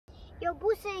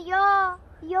여보세요.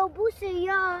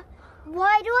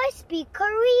 Why do I speak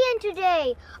Korean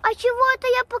today? А чего-то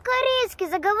я по-корейски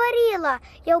заговорила.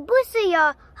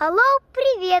 여보세요. Hello,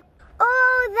 привет.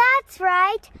 Oh, that's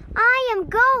right. I am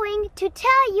going to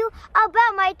tell you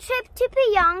about my trip to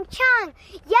Pyeongchang.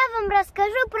 Я вам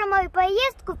расскажу про мою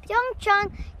поездку в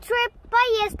Pyeongchang. Trip,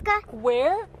 поездка.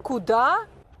 Where? Куда?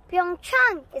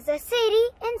 Pyeongchang is a city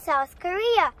in South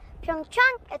Korea.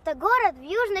 Pyeongchang – это город в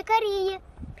Южной Корее.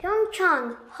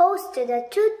 Pyeongchang hosted the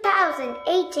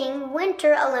 2018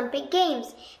 Winter Olympic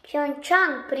Games.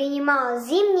 Pyeongchang принимал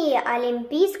Зимние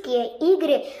Олимпийские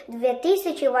игры в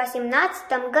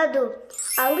 2018 году.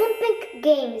 Olympic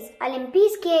Games –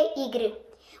 Олимпийские игры.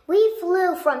 We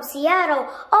flew from Seattle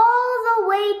all the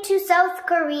way to South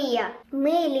Korea. Мы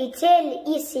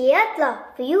летели из Сиеттла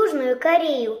в Южную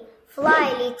Корею.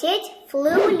 Fly – лететь,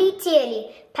 flew –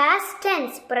 летели. Past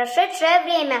tense – прошедшее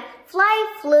время. Fly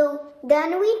 – flew.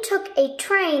 Then we took a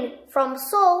train from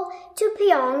Seoul to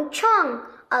Pyeongchang,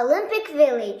 Olympic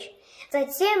Village.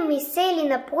 Затем мы сели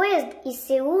на поезд из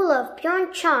Сеула в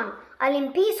Pyeongchang,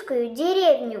 Олимпийскую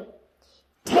деревню.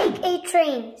 Take a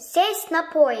train – сесть на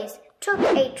поезд. Took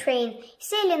a train –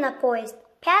 сели на поезд.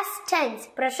 Past tense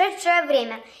 – прошедшее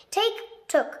время. Take –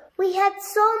 took. We had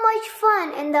so much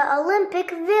fun in the Olympic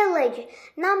Village.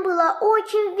 Нам было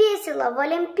очень весело в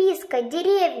Олимпийской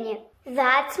деревне.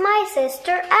 That's my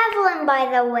sister Evelyn,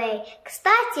 by the way.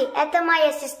 Кстати, это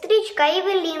моя сестричка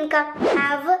Эвелинка.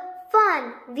 Have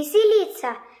fun –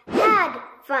 веселиться. Had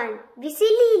fun –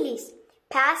 веселились.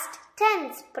 Past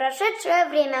tense – прошедшее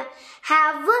время.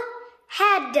 Have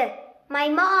had. My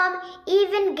mom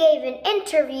even gave an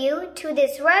interview to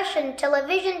this Russian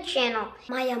television channel.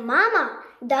 Моя мама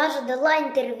даже дала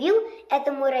интервью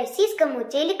этому российскому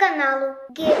телеканалу.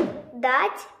 Give –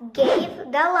 дать, gave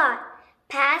 – дала.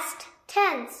 Past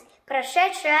tense –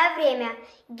 прошедшее время.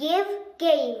 Give –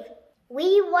 gave.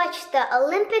 We watched the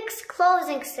Olympics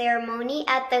closing ceremony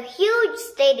at the huge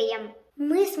stadium.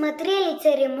 Мы смотрели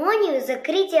церемонию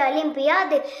закрытия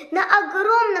Олимпиады на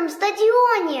огромном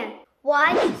стадионе.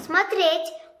 Watch –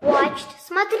 смотреть, watched –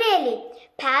 смотрели.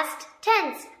 Past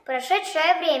tense –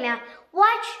 прошедшее время.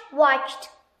 Watch – watched.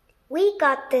 We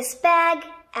got this bag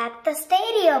at the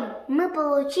stadium. Мы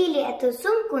получили эту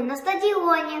сумку на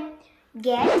стадионе.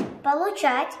 Get –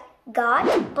 получать. Got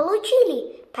 –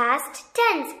 получили. Past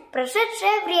tense –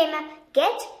 прошедшее время.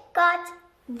 Get – got.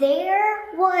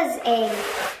 There was a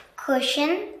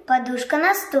cushion – подушка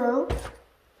на стул.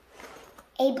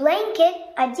 A blanket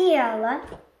 – одеяло.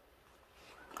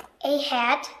 A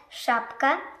hat –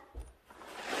 шапка.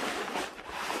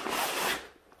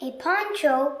 A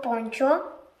poncho – пончо.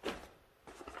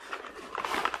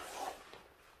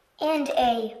 And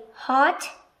a hot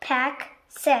pack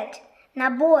set –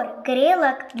 набор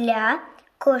грелок для.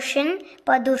 Cushion –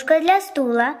 подушка для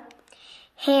стула.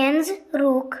 Hands –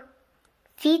 рук.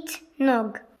 Feet –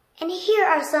 ног. And here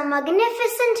are some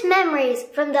magnificent memories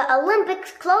from the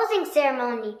Olympics closing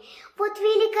ceremony. Вот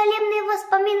великолепные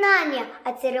воспоминания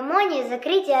о церемонии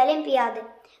закрытия Олимпиады.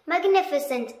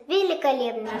 Magnificent –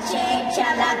 великолепно.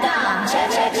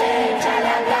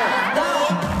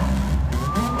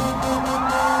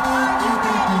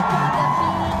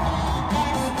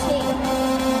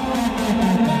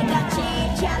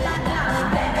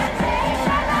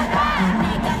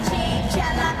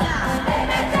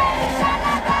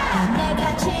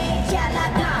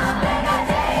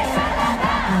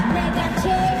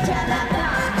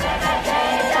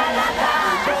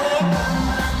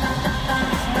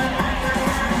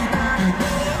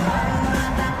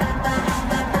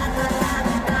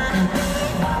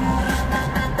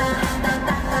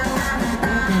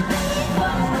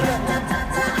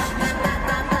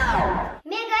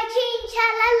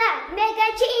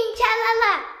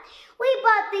 We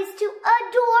bought these two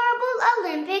adorable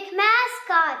Olympic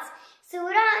mascots,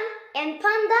 Surang and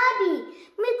Pandabi.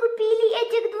 Мы купили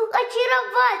этих двух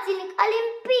очаровательных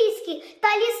олимпийских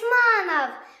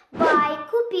талисманов. Buy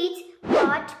 – купить,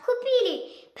 bought –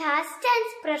 купили. Past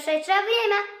tense – прошедшее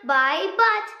время, buy –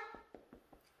 bought.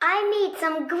 I made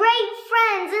some great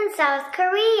friends in South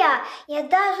Korea. Я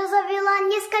даже завела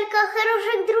несколько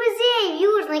хороших друзей в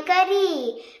Южной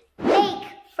Корее. Make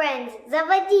friends –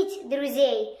 заводить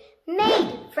друзей.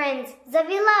 Made friends –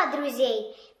 завела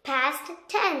друзей. Past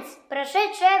tense –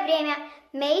 прошедшее время.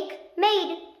 Make –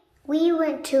 made. We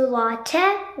went to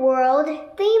LETETь World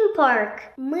Theme Park.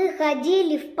 Мы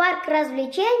ходили в парк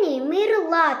развлечений Мир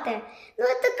Латте. Ну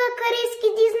это как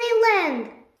корейский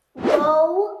Диснейленд.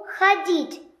 Go –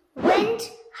 ходить. Went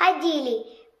 – ходили.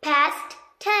 Past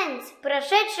tense –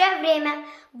 прошедшее время.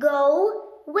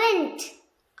 Go – went.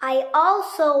 I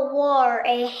also wore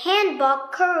a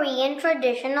hanbok Korean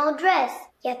traditional dress.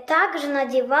 Я также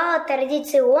надевала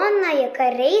традиционное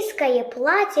корейское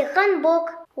платье ханбок.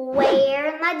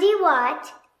 Wear –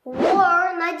 надевать.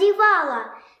 Wore – надевала.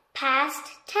 Past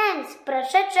tense –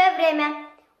 прошедшее время.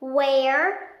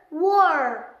 Wear –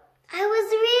 wore. I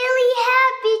was really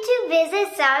happy to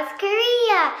visit South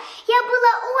Korea. Я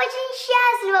была очень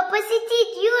счастлива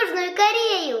посетить Южную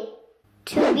Корею.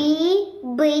 To be –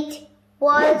 быть.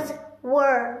 Was –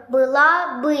 were.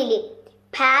 Была – были.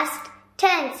 Past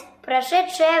tense –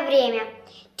 прошедшее время.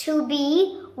 To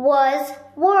be – was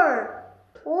 – were.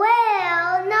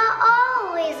 Well, not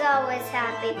always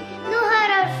happy. Ну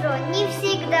хорошо, не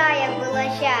всегда я была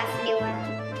счастлива.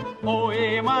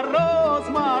 Ой, мороз,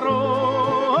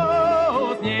 мороз,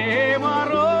 не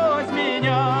морозь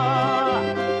меня,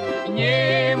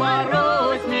 не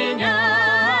морозь меня.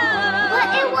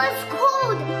 But it was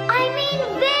cold, I mean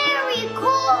very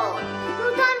cold.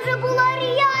 Ну там же была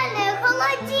реальная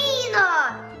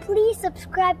холодина. Please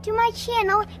subscribe to my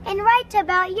channel and write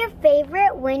about your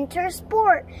favorite winter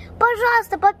sport.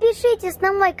 Пожалуйста, подпишитесь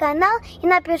на мой канал и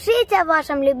напишите о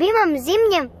вашем любимом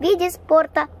зимнем виде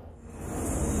спорта.